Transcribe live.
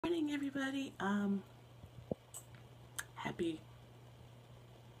morning, everybody. Happy,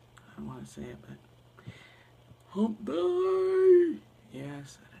 I don't want to say it, but hump day. Yeah, I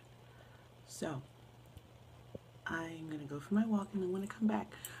said it. So, I'm going to go for my walk and I'm going to come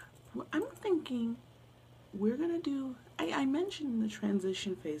back. I'm thinking we're going to do, I mentioned the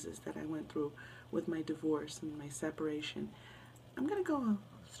transition phases that I went through with my divorce and my separation. I'm going to go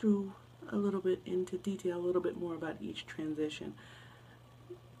through a little bit into detail, a little bit more about each transition.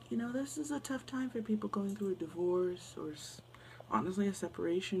 You know, this is a tough time for people going through a divorce or honestly a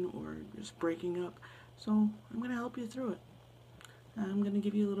separation or just breaking up. So I'm going to help you through it. I'm going to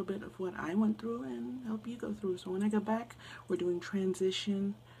give you a little bit of what I went through and help you go through. So when I get back, we're doing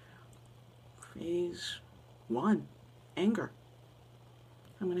transition phase 1, anger.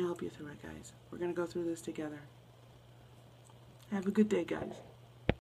 I'm going to help you through it, guys. We're going to go through this together. Have a good day, guys.